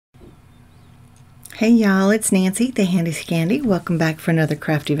Hey y'all, it's Nancy, the Handy Scandy. Welcome back for another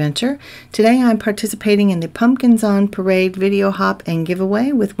crafty venture. Today I'm participating in the Pumpkins on Parade video hop and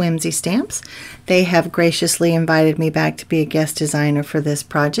giveaway with Whimsy Stamps. They have graciously invited me back to be a guest designer for this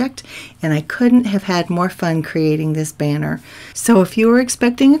project, and I couldn't have had more fun creating this banner. So if you were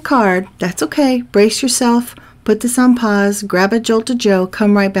expecting a card, that's okay. Brace yourself, put this on pause, grab a Jolt of Joe,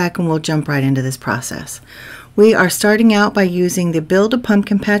 come right back and we'll jump right into this process. We are starting out by using the Build a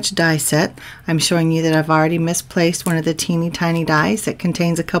Pumpkin Patch die set. I'm showing you that I've already misplaced one of the teeny tiny dies that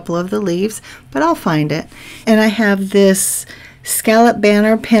contains a couple of the leaves, but I'll find it. And I have this scallop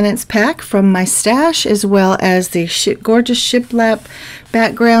banner pennants pack from my stash, as well as the gorgeous shiplap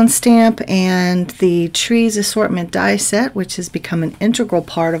background stamp and the trees assortment die set, which has become an integral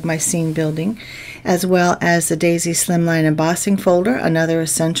part of my scene building, as well as the daisy slimline embossing folder, another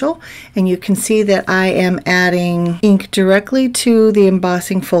essential. And you can see that I am adding ink directly to the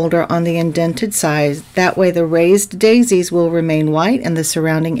embossing folder on the indented sides. That way the raised daisies will remain white and the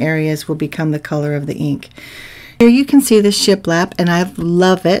surrounding areas will become the color of the ink. Here you can see the shiplap, and I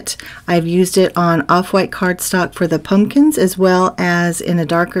love it. I've used it on off-white cardstock for the pumpkins, as well as in a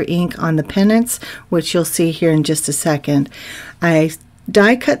darker ink on the pennants, which you'll see here in just a second. I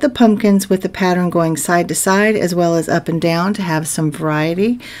die cut the pumpkins with the pattern going side to side as well as up and down to have some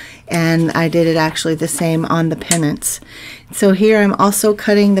variety, and I did it actually the same on the pennants. So here I'm also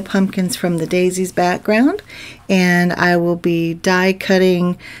cutting the pumpkins from the daisies background, and I will be die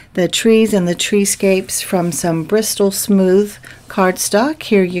cutting the trees and the treescapes from some Bristol Smooth cardstock.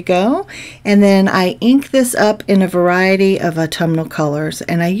 Here you go. And then I ink this up in a variety of autumnal colors,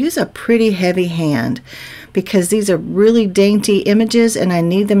 and I use a pretty heavy hand because these are really dainty images and I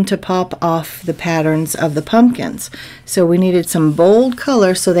need them to pop off the patterns of the pumpkins. So we needed some bold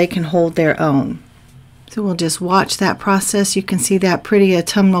color so they can hold their own. So we'll just watch that process. You can see that pretty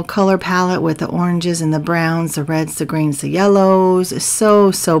autumnal color palette with the oranges and the browns, the reds, the greens, the yellows. It's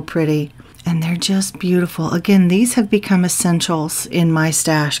so pretty. And they're just beautiful. Again, these have become essentials in my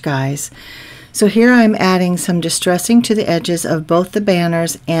stash, guys. So here I'm adding some distressing to the edges of both the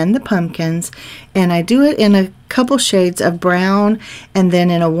banners and the pumpkins, and I do it in a couple shades of brown and then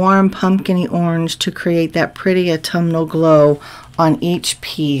in a warm pumpkiny orange to create that pretty autumnal glow on each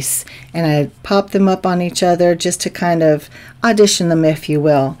piece. And I pop them up on each other just to kind of audition them, if you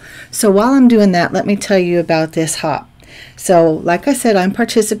will. So while I'm doing that, let me tell you about this hop. So like I said, I'm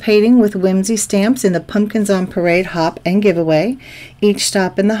participating with Whimsy Stamps in the Pumpkins on Parade hop and giveaway. Each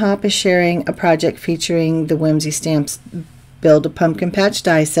stop in the hop is sharing a project featuring the Whimsy Stamps Build a Pumpkin Patch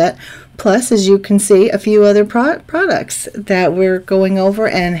die set, plus, as you can see, a few other products that we're going over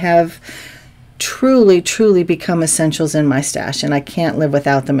and have truly become essentials in my stash, and I can't live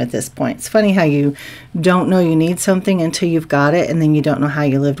without them at this point. It's funny how you don't know you need something until you've got it, and then you don't know how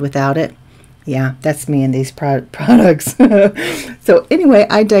you lived without it. Yeah, that's me and these products. So anyway,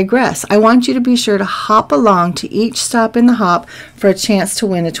 I digress. I want you to be sure to hop along to each stop in the hop for a chance to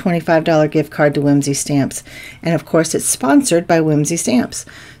win a $25 gift card to Whimsy Stamps. And of course, it's sponsored by Whimsy Stamps.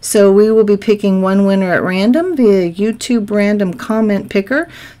 So we will be picking one winner at random via YouTube random comment picker.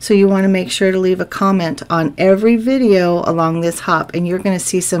 So you want to make sure to leave a comment on every video along this hop, and you're going to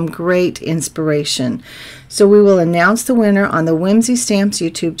see some great inspiration. So we will announce the winner on the Whimsy Stamps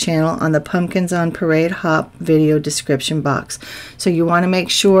YouTube channel on the Pumpkins on Parade hop video description box. So you want to make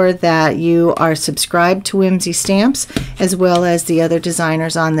sure that you are subscribed to Whimsy Stamps as well as the other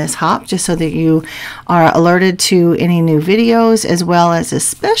designers on this hop, just so that you are alerted to any new videos, as well as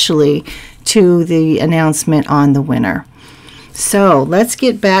especially to the announcement on the winner. So let's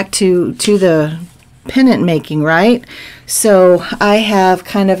get back to the pennant making, right? So I have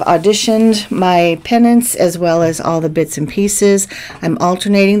kind of auditioned my pennants as well as all the bits and pieces. I'm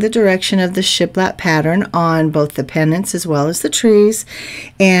alternating the direction of the shiplap pattern on both the pennants as well as the trees,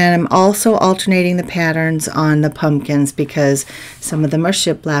 and I'm also alternating the patterns on the pumpkins because some of them are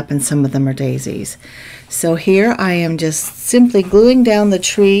shiplap and some of them are daisies. So here I am just simply gluing down the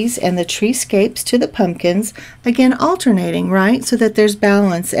trees and the treescapes to the pumpkins, again alternating, right, so that there's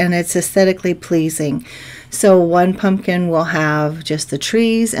balance and it's aesthetically pleasing. So one pumpkin will have just the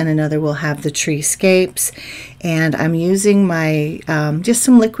trees and another will have the treescapes, and I'm using my just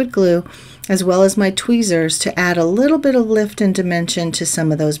some liquid glue as well as my tweezers to add a little bit of lift and dimension to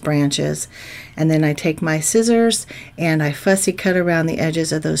some of those branches. And then I take my scissors and I fussy cut around the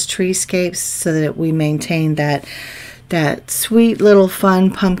edges of those treescapes so that we maintain that sweet little fun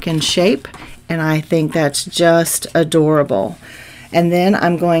pumpkin shape, and I think that's just adorable. And then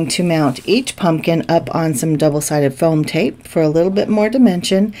I'm going to mount each pumpkin up on some double-sided foam tape for a little bit more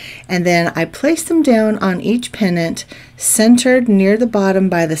dimension, and then I place them down on each pennant centered near the bottom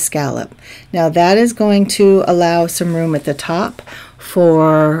by the scallop. Now that is going to allow some room at the top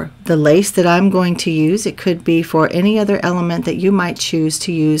for the lace that I'm going to use. It could be for any other element that you might choose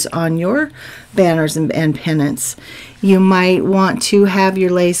to use on your banners and pennants. You might want to have your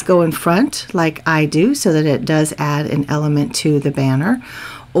lace go in front like I do so that it does add an element to the banner,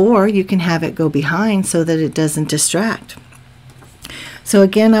 or you can have it go behind so that it doesn't distract. So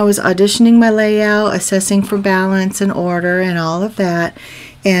again, I was auditioning my layout, assessing for balance and order and all of that.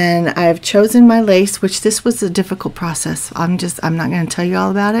 And I've chosen my lace, which this was a difficult process. I'm not going to tell you all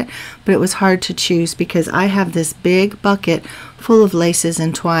about it, but it was hard to choose because I have this big bucket full of laces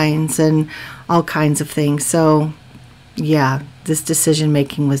and twines and all kinds of things. So yeah, this decision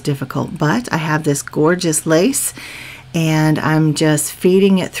making was difficult, but I have this gorgeous lace and I'm just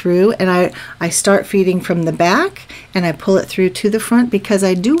feeding it through, and I start feeding from the back and I pull it through to the front because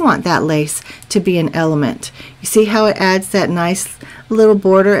I do want that lace to be an element. You see how it adds that nice little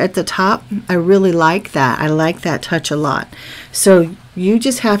border at the top? I really like that. I like that touch a lot. So you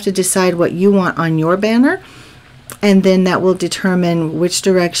just have to decide what you want on your banner, and then that will determine which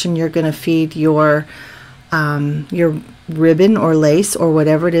direction you're going to feed your ribbon or lace or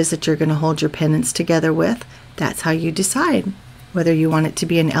whatever it is that you're going to hold your pennants together with. That's how you decide whether you want it to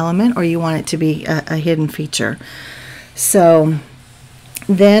be an element or you want it to be a hidden feature. So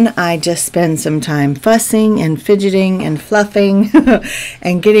then I just spend some time fussing and fidgeting and fluffing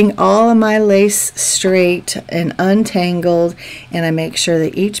and getting all of my lace straight and untangled, and I make sure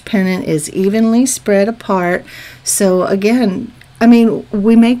that each pennant is evenly spread apart. So again, I mean,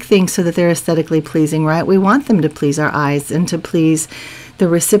 we make things so that they're aesthetically pleasing, right? We want them to please our eyes and to please the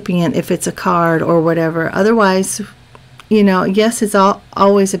recipient if it's a card or whatever. Otherwise, you know, yes, it's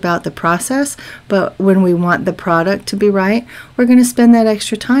always about the process, but when we want the product to be right, we're going to spend that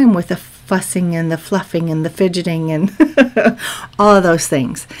extra time with the fussing and the fluffing and the fidgeting and all of those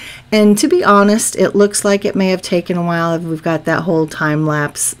things. And to be honest, it looks like it may have taken a while if we've got that whole time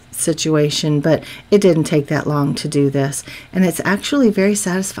lapse situation, but it didn't take that long to do this, and it's actually very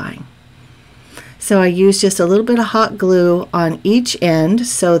satisfying. So I use just a little bit of hot glue on each end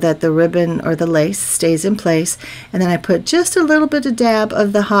so that the ribbon or the lace stays in place, and then I put just a little bit of dab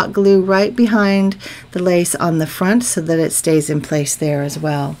of the hot glue right behind the lace on the front so that it stays in place there as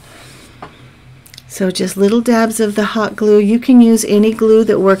well. So just little dabs of the hot glue. You can use any glue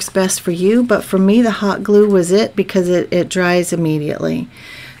that works best for you, but for me the hot glue was it because it dries immediately.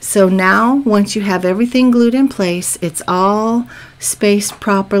 So now, once you have everything glued in place, it's all spaced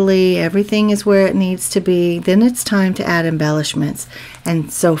properly, everything is where it needs to be, then it's time to add embellishments.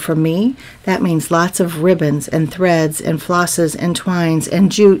 And so for me, that means lots of ribbons and threads and flosses and twines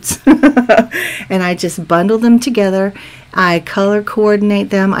and jutes. And I just bundle them together. I color coordinate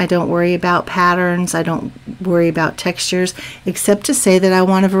them. I don't worry about patterns. I don't worry about textures, except to say that I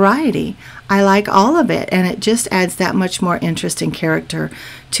want a variety. I like all of it, and it just adds that much more interest and character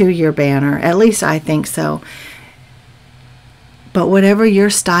to your banner. At least I think so. But whatever your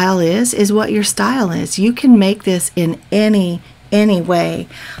style is what your style is. You can make this in any way.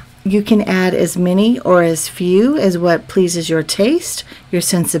 You can add as many or as few as what pleases your taste, your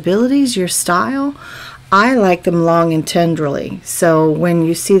sensibilities, your style. I like them long and tenderly. So when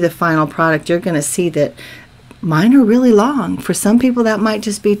you see the final product, you're going to see that mine are really long. For some people that might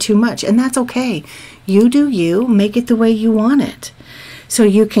just be too much, and that's okay. You do you, make it the way you want it. So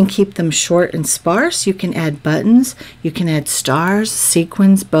you can keep them short and sparse. You can add buttons. You can add stars,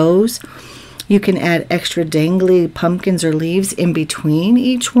 sequins, bows. You can add extra dangly pumpkins or leaves in between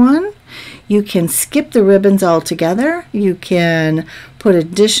each one. You can skip the ribbons altogether. You can put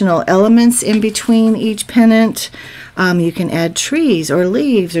additional elements in between each pennant. You can add trees or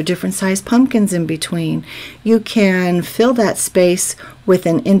leaves or different sized pumpkins in between. You can fill that space with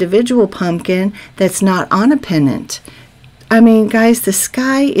an individual pumpkin that's not on a pennant. I mean, guys, the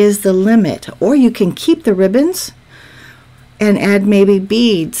sky is the limit. Or you can keep the ribbons and add maybe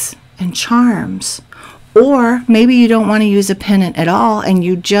beads and charms. Or maybe you don't want to use a pennant at all and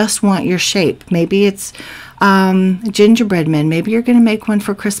you just want your shape. Maybe it's gingerbread men. Maybe you're going to make one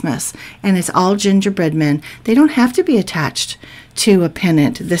for Christmas and it's all gingerbread men. They don't have to be attached to a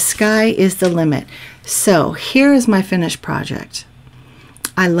pennant. The sky is the limit. So here is my finished project.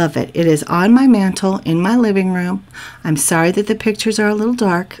 I love it. It is on my mantle in my living room. I'm sorry that the pictures are a little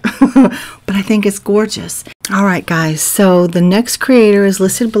dark, but but I think it's gorgeous. All right, guys, so the next creator is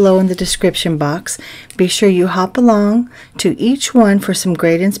listed below in the description box. Be sure you hop along to each one for some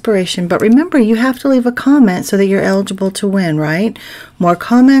great inspiration, but remember, you have to leave a comment so that you're eligible to win, right? More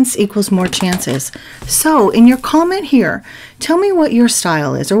comments equals more chances. So in your comment here, tell me what your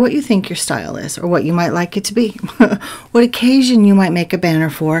style is, or what you think your style is, or what you might like it to be, what occasion you might make a banner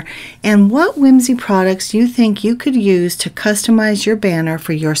for, and what Whimsy products you think you could use to customize your banner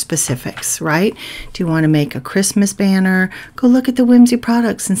for your specifics, right? Do you want to make a Christmas banner? Go look at the Whimsy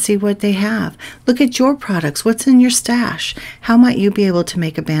products and see what they have. Look at your products. What's in your stash? How might you be able to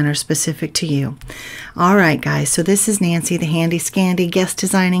make a banner specific to you? All right, guys, so this is Nancy, the Handy Scandy, guest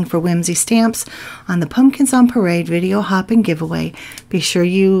designing for Whimsy Stamps on the Pumpkins on Parade video hop and giveaway. Be sure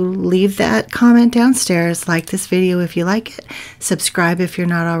you leave that comment downstairs, like this video if you like it, subscribe if you're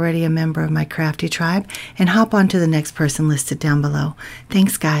not already a member of my crafty tribe, and hop on to the next person listed down below.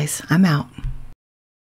 Thanks, guys. I'm out.